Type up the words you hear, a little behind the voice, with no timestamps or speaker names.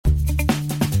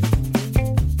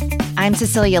I'm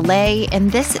Cecilia Lay,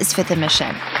 and this is Fifth and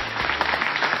Mission.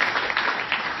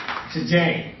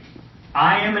 Today,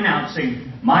 I am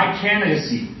announcing my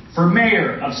candidacy for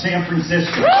mayor of San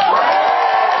Francisco.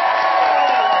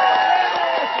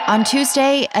 On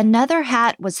Tuesday, another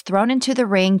hat was thrown into the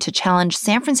ring to challenge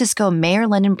San Francisco Mayor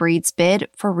London Breed's bid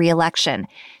for re-election.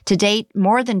 To date,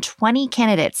 more than 20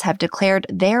 candidates have declared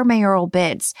their mayoral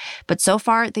bids, but so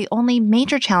far, the only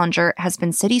major challenger has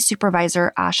been City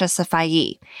Supervisor Asha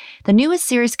Safai. The newest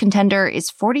serious contender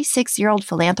is 46-year-old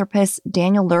philanthropist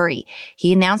Daniel Lurie.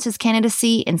 He announced his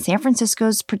candidacy in San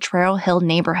Francisco's Potrero Hill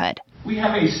neighborhood. We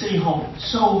have a city hall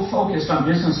so focused on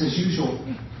business as usual,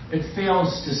 it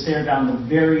fails to stare down the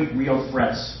very real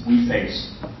threats we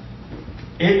face.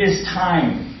 It is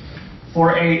time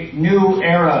for a new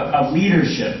era of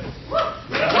leadership.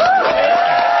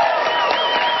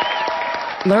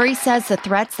 Lurie says the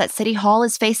threats that City Hall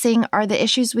is facing are the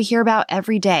issues we hear about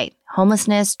every day: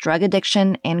 homelessness, drug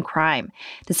addiction, and crime.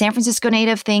 The San Francisco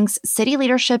native thinks city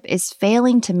leadership is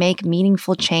failing to make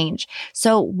meaningful change.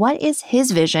 So what is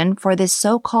his vision for this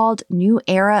so-called new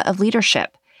era of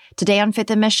leadership? Today on Fifth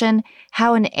and Mission,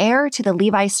 how an heir to the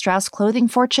Levi Strauss clothing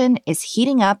fortune is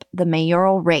heating up the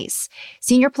mayoral race.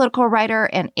 Senior political writer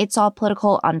and It's All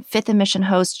Political on Fifth and Mission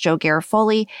host Joe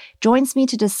Garofoli joins me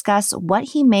to discuss what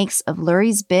he makes of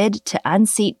Lurie's bid to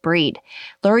unseat Breed.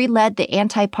 Lurie led the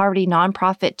anti-poverty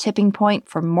nonprofit Tipping Point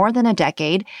for more than a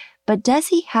decade, but does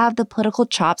he have the political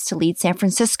chops to lead San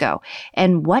Francisco?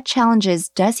 And what challenges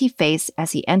does he face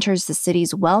as he enters the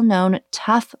city's well-known,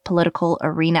 tough political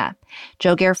arena?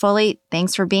 Joe Garofoli,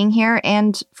 thanks for being here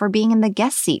and for being in the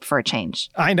guest seat for a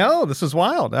change. I know. This is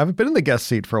wild. I haven't been in the guest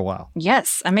seat for a while.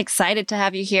 Yes, I'm excited to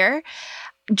have you here.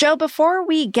 Joe, before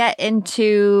we get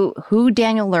into who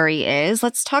Daniel Lurie is,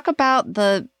 let's talk about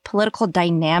the political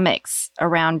dynamics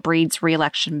around Breed's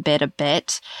re-election bid a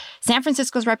bit. San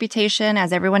Francisco's reputation,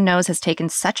 as everyone knows, has taken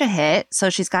such a hit, so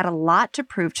she's got a lot to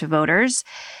prove to voters.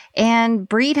 And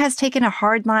Breed has taken a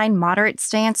hardline, moderate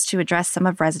stance to address some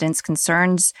of residents'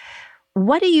 concerns.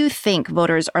 What do you think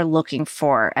voters are looking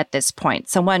for at this point?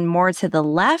 Someone more to the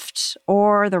left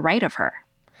or the right of her?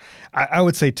 I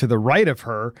would say to the right of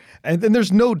her, and then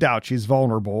there's no doubt she's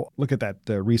vulnerable. Look at that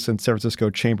recent San Francisco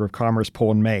Chamber of Commerce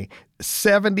poll in May.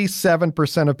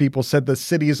 77% of people said the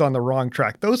city is on the wrong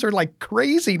track. Those are like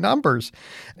crazy numbers.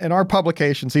 In our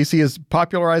publication, CC has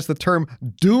popularized the term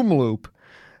doom loop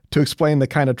to explain the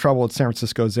kind of trouble that San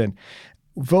Francisco's in.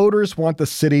 Voters want the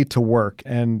city to work,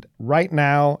 and right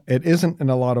now it isn't in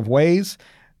a lot of ways,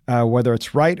 whether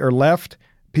it's right or left.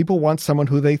 People want someone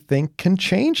who they think can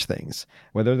change things,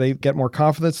 whether they get more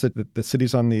confidence that the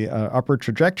city's on the upward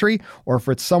trajectory or if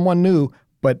it's someone new,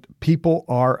 but people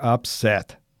are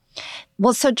upset.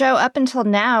 Well, so Joe, up until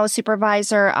now,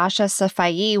 Supervisor Asha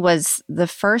Safai was the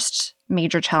first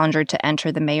major challenger to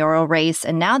enter the mayoral race,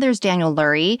 and now there's Daniel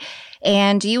Lurie,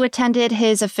 and you attended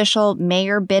his official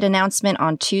mayor bid announcement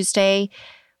on Tuesday.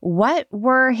 What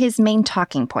were his main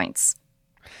talking points?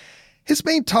 His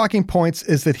main talking points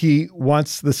is that he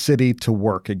wants the city to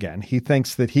work again. He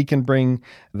thinks that he can bring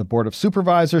the Board of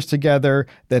Supervisors together,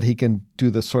 that he can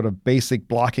do the sort of basic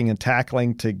blocking and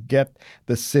tackling to get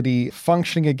the city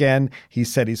functioning again. He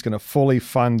said he's going to fully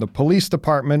fund the police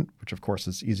department, which of course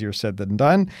is easier said than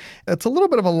done. It's a little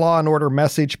bit of a law and order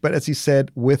message, but as he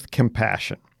said, with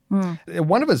compassion.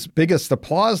 One of his biggest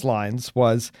applause lines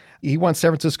was he wants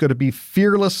San Francisco to be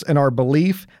fearless in our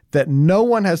belief that no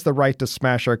one has the right to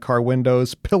smash our car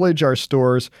windows, pillage our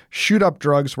stores, shoot up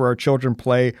drugs where our children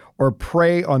play, or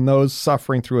prey on those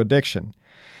suffering through addiction.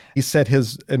 He said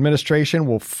his administration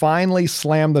will finally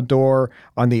slam the door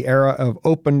on the era of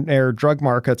open-air drug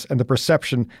markets and the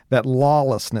perception that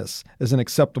lawlessness is an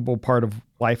acceptable part of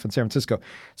life in San Francisco.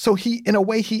 So in a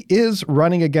way, he is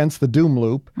running against the doom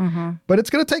loop, but it's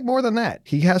going to take more than that.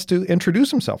 He has to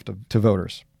introduce himself to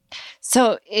voters.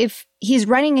 So if he's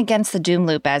running against the doom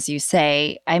loop, as you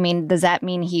say, I mean, does that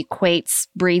mean he equates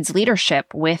Breed's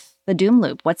leadership with the doom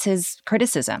loop? What's his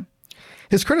criticism?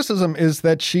 His criticism is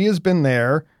that she has been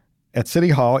there at City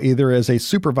Hall, either as a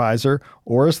supervisor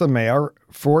or as the mayor,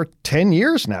 for 10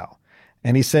 years now.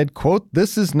 And he said, quote,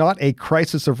 "This is not a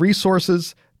crisis of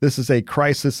resources. This is a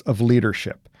crisis of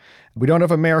leadership. We don't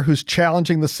have a mayor who's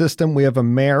challenging the system. We have a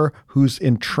mayor who's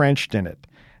entrenched in it."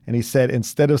 And he said,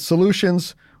 instead of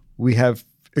solutions, we have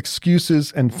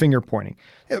excuses and finger pointing.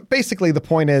 Basically, the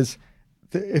point is,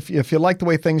 if you like the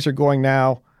way things are going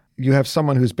now, you have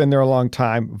someone who's been there a long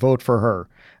time, vote for her.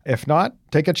 If not,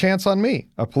 take a chance on me,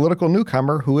 a political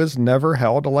newcomer who has never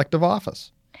held elective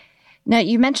office. Now,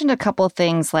 you mentioned a couple of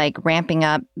things like ramping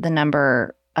up the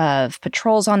number of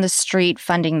patrols on the street,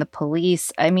 funding the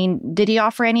police. I mean, did he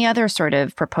offer any other sort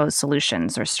of proposed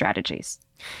solutions or strategies?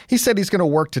 He said he's going to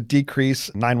work to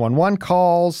decrease 911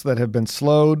 calls that have been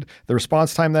slowed, the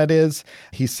response time that is.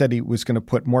 He said he was going to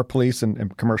put more police in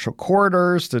commercial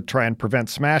corridors to try and prevent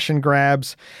smash and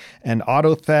grabs and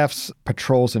auto thefts,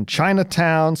 patrols in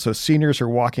Chinatown so seniors who are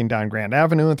walking down Grand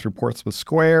Avenue and through Portsmouth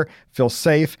Square feel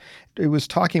safe. It was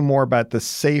talking more about the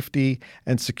safety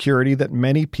and security that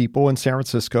many people in San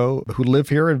Francisco who live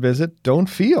here and visit don't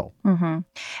feel. Mm-hmm.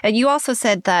 And you also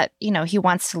said that, he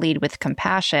wants to lead with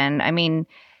compassion. I mean,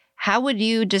 how would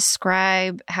you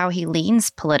describe how he leans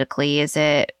politically? Is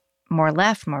it more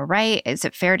left, more right? Is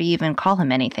it fair to even call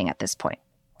him anything at this point?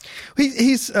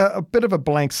 He's a bit of a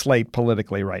blank slate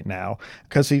politically right now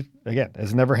because he, again,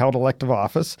 has never held elective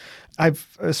office.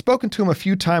 I've spoken to him a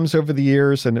few times over the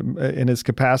years and in his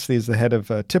capacity as the head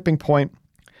of Tipping Point.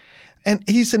 And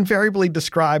he's invariably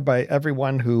described by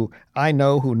everyone who I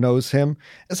know who knows him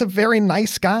as a very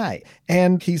nice guy.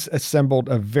 And he's assembled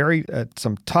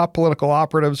some top political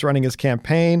operatives running his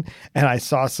campaign. And I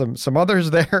saw some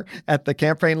others there at the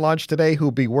campaign launch today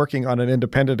who'll be working on an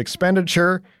independent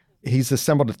expenditure. He's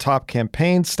assembled a top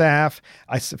campaign staff.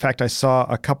 In fact, I saw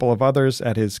a couple of others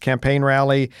at his campaign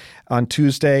rally on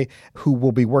Tuesday who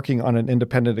will be working on an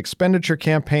independent expenditure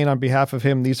campaign on behalf of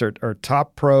him. These are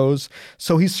top pros.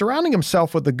 So he's surrounding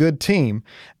himself with a good team.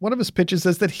 One of his pitches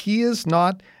is that he is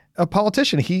not a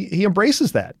politician. He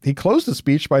embraces that. He closed the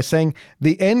speech by saying,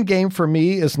 "The end game for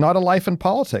me is not a life in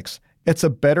politics. It's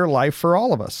a better life for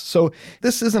all of us." So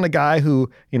this isn't a guy who,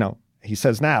 he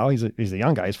says now, he's a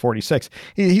young guy, he's 46.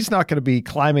 He's not going to be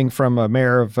climbing from a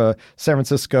mayor of San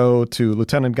Francisco to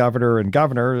lieutenant governor and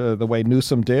governor the way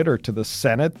Newsom did, or to the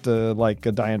Senate like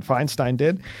Dianne Feinstein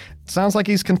did. It sounds like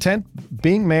he's content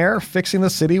being mayor, fixing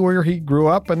the city where he grew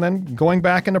up, and then going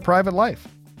back into private life.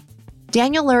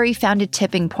 Daniel Lurie founded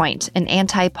Tipping Point, an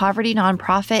anti-poverty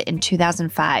nonprofit, in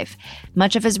 2005.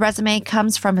 Much of his resume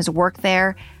comes from his work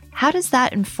there. How does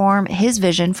that inform his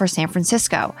vision for San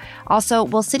Francisco? Also,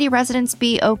 will city residents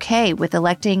be okay with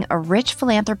electing a rich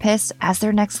philanthropist as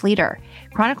their next leader?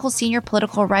 Chronicle senior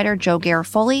political writer Joe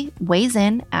Garofoli weighs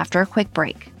in after a quick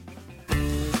break.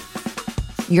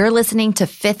 You're listening to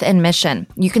Fifth and Mission.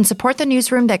 You can support the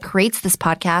newsroom that creates this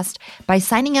podcast by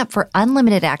signing up for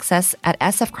unlimited access at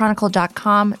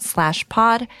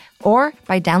sfchronicle.com/pod or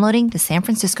by downloading the San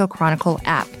Francisco Chronicle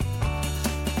app.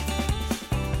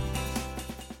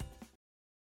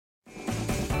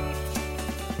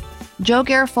 Joe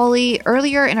Garofoli,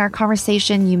 earlier in our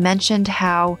conversation, you mentioned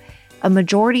how a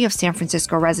majority of San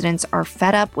Francisco residents are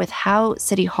fed up with how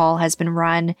City Hall has been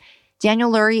run.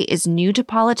 Daniel Lurie is new to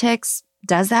politics.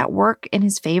 Does that work in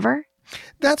his favor?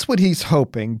 That's what he's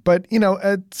hoping. But,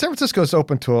 San Francisco is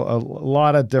open to a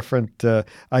lot of different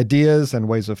ideas and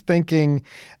ways of thinking.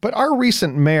 But our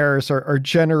recent mayors are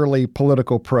generally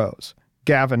political pros.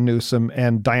 Gavin Newsom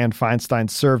and Dianne Feinstein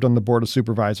served on the Board of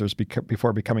Supervisors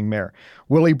before becoming mayor.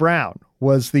 Willie Brown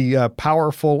was the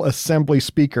powerful assembly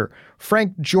speaker.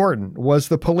 Frank Jordan was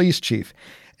the police chief.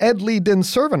 Ed Lee didn't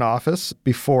serve in office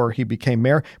before he became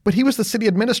mayor, but he was the city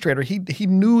administrator. He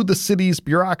knew the city's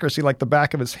bureaucracy like the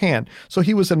back of his hand, so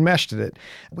he was enmeshed in it.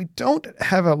 We don't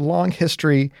have a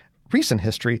recent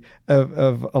history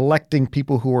of electing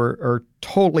people who are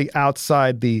totally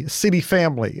outside the city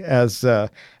family, as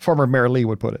former Mayor Lee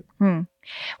would put it.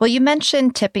 Well, you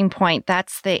mentioned Tipping Point.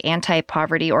 That's the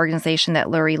anti-poverty organization that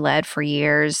Lurie led for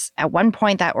years. At one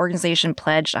point, that organization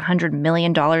pledged $100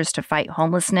 million to fight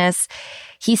homelessness.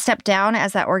 He stepped down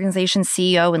as that organization's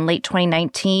CEO in late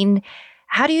 2019.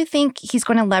 How do you think he's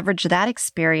going to leverage that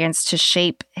experience to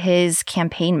shape his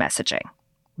campaign messaging?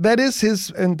 That is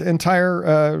his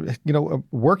entire,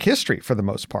 work history for the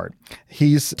most part.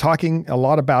 He's talking a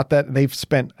lot about that. They've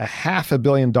spent $500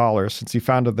 million since he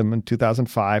founded them in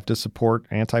 2005 to support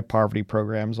anti-poverty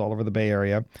programs all over the Bay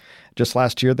Area. Just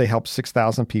last year, they helped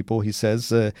 6,000 people, he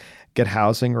says, get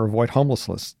housing or avoid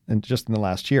homelessness just in the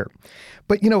last year.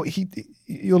 But,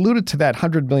 you alluded to that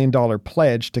 $100 million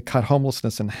pledge to cut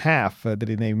homelessness in half that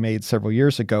they made several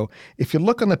years ago. If you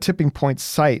look on the Tipping Point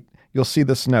site, you'll see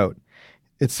this note.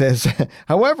 It says,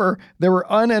 however, there were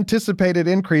unanticipated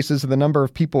increases in the number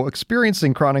of people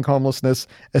experiencing chronic homelessness,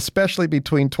 especially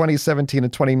between 2017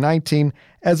 and 2019.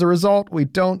 As a result, we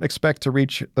don't expect to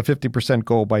reach the 50%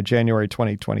 goal by January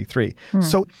 2023.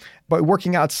 So by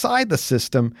working outside the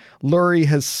system, Lurie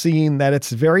has seen that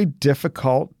it's very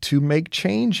difficult to make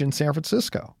change in San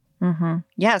Francisco. Mm-hmm.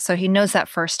 Yeah, so he knows that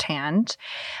firsthand.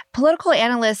 Political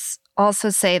analysts also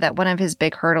say that one of his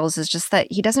big hurdles is just that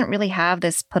he doesn't really have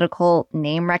this political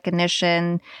name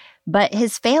recognition. But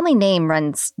his family name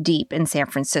runs deep in San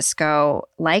Francisco.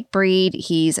 Like Breed,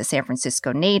 he's a San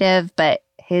Francisco native, but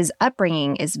his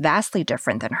upbringing is vastly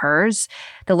different than hers.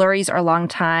 The Lurie's are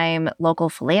longtime local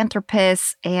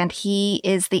philanthropists, and he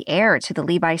is the heir to the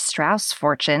Levi Strauss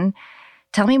fortune.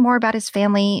 Tell me more about his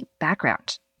family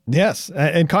background. Yes.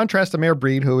 In contrast to Mayor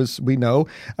Breed, who, as we know,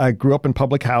 grew up in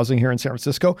public housing here in San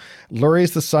Francisco, Lurie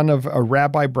is the son of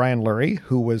Rabbi Brian Lurie,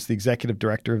 who was the executive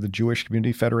director of the Jewish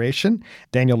Community Federation.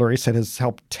 Daniel Lurie said has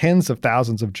helped tens of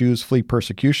thousands of Jews flee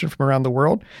persecution from around the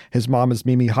world. His mom is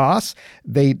Mimi Haas.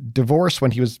 They divorced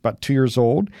when he was about 2 years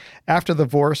old. After the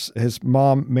divorce, his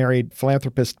mom married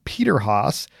philanthropist Peter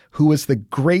Haas, who was the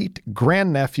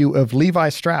great-grandnephew of Levi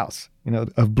Strauss,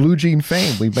 of blue jean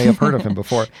fame. We may have heard of him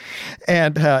before.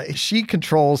 And she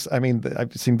controls,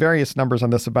 I've seen various numbers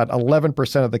on this, about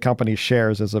 11% of the company's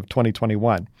shares as of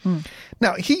 2021.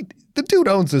 Now, the dude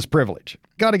owns his privilege.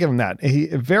 Got to give him that. He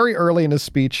very early in his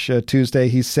speech Tuesday,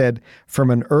 he said,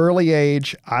 "From an early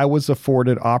age, I was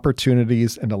afforded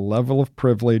opportunities and a level of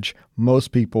privilege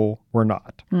most people were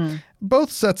not."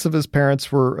 Both sets of his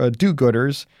parents were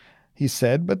do-gooders, he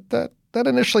said, but that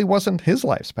initially wasn't his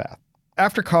life's path.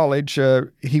 After college,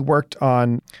 he worked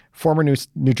on former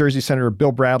New Jersey Senator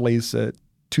Bill Bradley's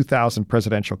 2000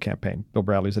 presidential campaign. Bill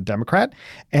Bradley's a Democrat,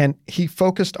 and he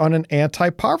focused on an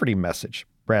anti-poverty message,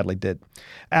 Bradley did.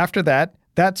 After that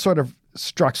sort of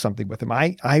struck something with him.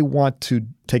 I want to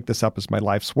take this up as my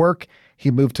life's work. He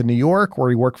moved to New York, where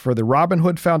he worked for the Robin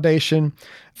Hood Foundation.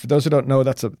 For those who don't know,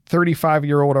 that's a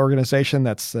 35-year-old organization.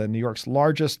 That's New York's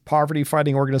largest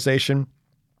poverty-fighting organization.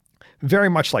 Very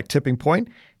much like Tipping Point,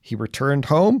 he returned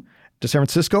home to San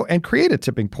Francisco and created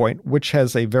Tipping Point, which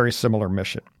has a very similar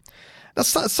mission. Now,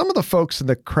 some of the folks in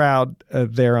the crowd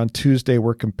there on Tuesday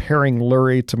were comparing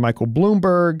Lurie to Michael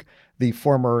Bloomberg, the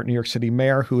former New York City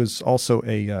mayor, who is also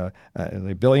a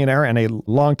billionaire and a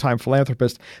longtime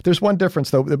philanthropist. There's one difference,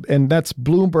 though, and that's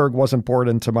Bloomberg wasn't born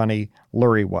into money.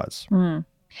 Lurie was.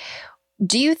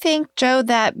 Do you think, Joe,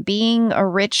 that being a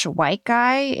rich white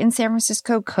guy in San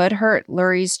Francisco could hurt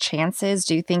Lurie's chances?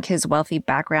 Do you think his wealthy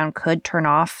background could turn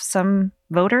off some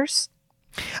voters?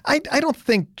 I don't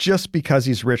think just because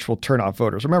he's rich will turn off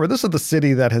voters. Remember, this is the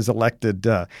city that has elected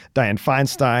Dianne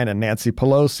Feinstein and Nancy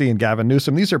Pelosi and Gavin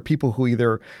Newsom. These are people who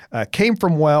either came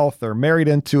from wealth or married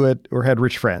into it or had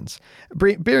rich friends.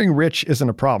 Being rich isn't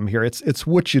a problem here. It's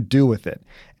what you do with it.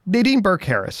 Nadine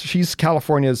Burke-Harris, she's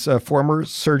California's former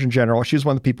Surgeon General. She's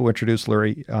one of the people who introduced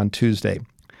Lurie on Tuesday.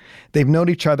 They've known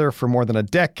each other for more than a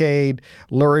decade.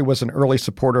 Lurie was an early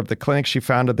supporter of the clinic she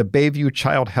founded, the Bayview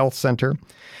Child Health Center.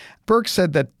 Burke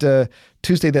said that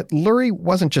Tuesday that Lurie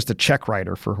wasn't just a check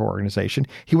writer for her organization.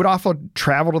 He would often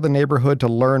travel to the neighborhood to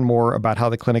learn more about how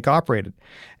the clinic operated.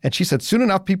 And she said, soon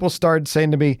enough, people started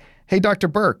saying to me, "Hey, Dr.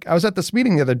 Burke, I was at this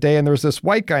meeting the other day and there was this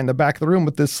white guy in the back of the room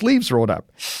with his sleeves rolled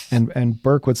up." And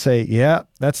Burke would say, "Yeah,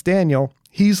 that's Daniel.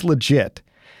 He's legit."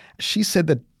 She said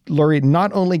that Lurie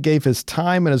not only gave his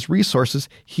time and his resources,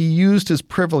 he used his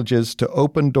privileges to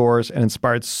open doors and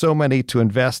inspired so many to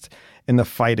invest in the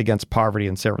fight against poverty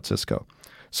in San Francisco.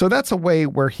 So that's a way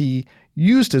where he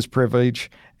used his privilege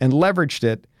and leveraged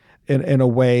it in a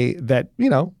way that,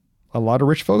 a lot of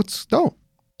rich folks don't.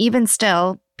 Even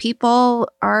still, people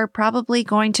are probably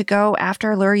going to go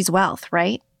after Lurie's wealth,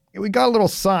 right? We got a little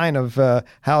sign of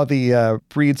how the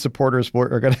Breed supporters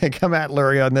are going to come at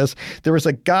Lurie on this. There was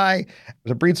a guy,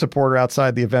 a Breed supporter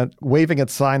outside the event, waving a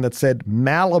sign that said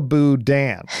Malibu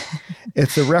Dan.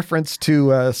 It's a reference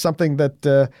to something that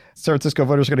San Francisco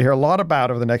voters are going to hear a lot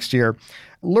about over the next year.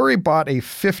 Lurie bought a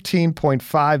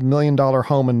 $15.5 million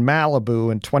home in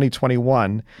Malibu in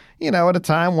 2021, at a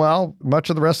time, much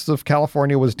of the rest of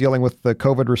California was dealing with the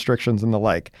COVID restrictions and the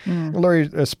like.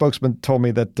 Lurie, a spokesman, told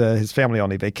me that his family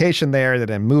only vacationed there, that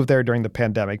they moved there during the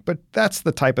pandemic. But that's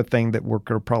the type of thing that we're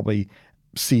going to probably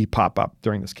see pop up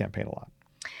during this campaign a lot.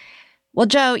 Well,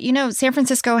 Joe, San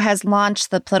Francisco has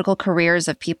launched the political careers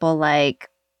of people like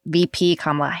VP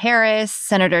Kamala Harris,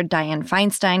 Senator Dianne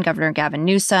Feinstein, Governor Gavin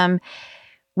Newsom.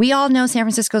 We all know San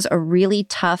Francisco's a really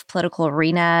tough political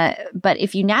arena, but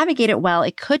if you navigate it well,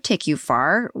 it could take you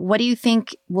far. What do you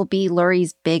think will be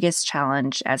Lurie's biggest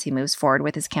challenge as he moves forward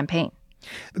with his campaign?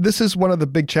 This is one of the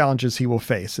big challenges he will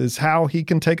face, is how he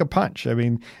can take a punch.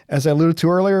 As I alluded to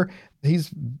earlier, he's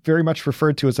very much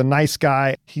referred to as a nice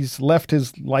guy. He's left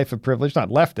his life of privilege,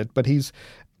 not left it, but he's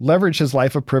leveraged his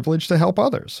life of privilege to help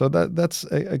others. So that's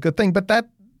a good thing. But that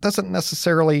doesn't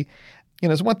necessarily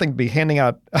It's one thing to be handing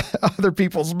out other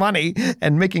people's money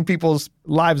and making people's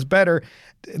lives better.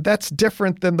 That's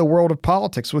different than the world of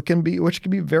politics, which can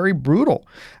be very brutal.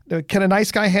 Can a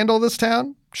nice guy handle this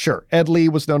town? Sure. Ed Lee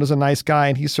was known as a nice guy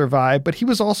and he survived, but he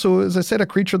was also, as I said, a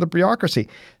creature of the bureaucracy.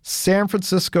 San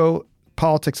Francisco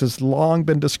politics has long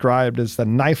been described as the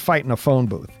knife fight in a phone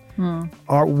booth.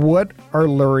 What are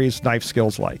Lurie's knife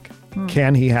skills like?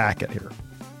 Can he hack it here?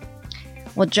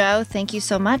 Well, Joe, thank you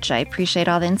so much. I appreciate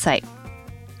all the insight.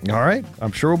 All right.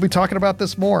 I'm sure we'll be talking about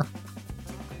this more.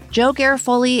 Joe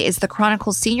Garofoli is the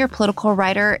Chronicle's senior political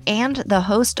writer and the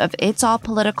host of It's All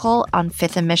Political on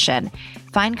Fifth and Mission.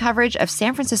 Find coverage of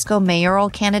San Francisco mayoral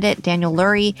candidate Daniel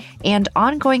Lurie and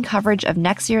ongoing coverage of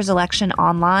next year's election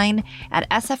online at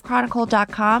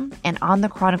sfchronicle.com and on the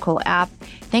Chronicle app.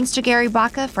 Thanks to Gary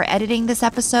Baca for editing this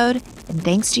episode, and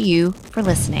thanks to you for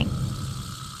listening.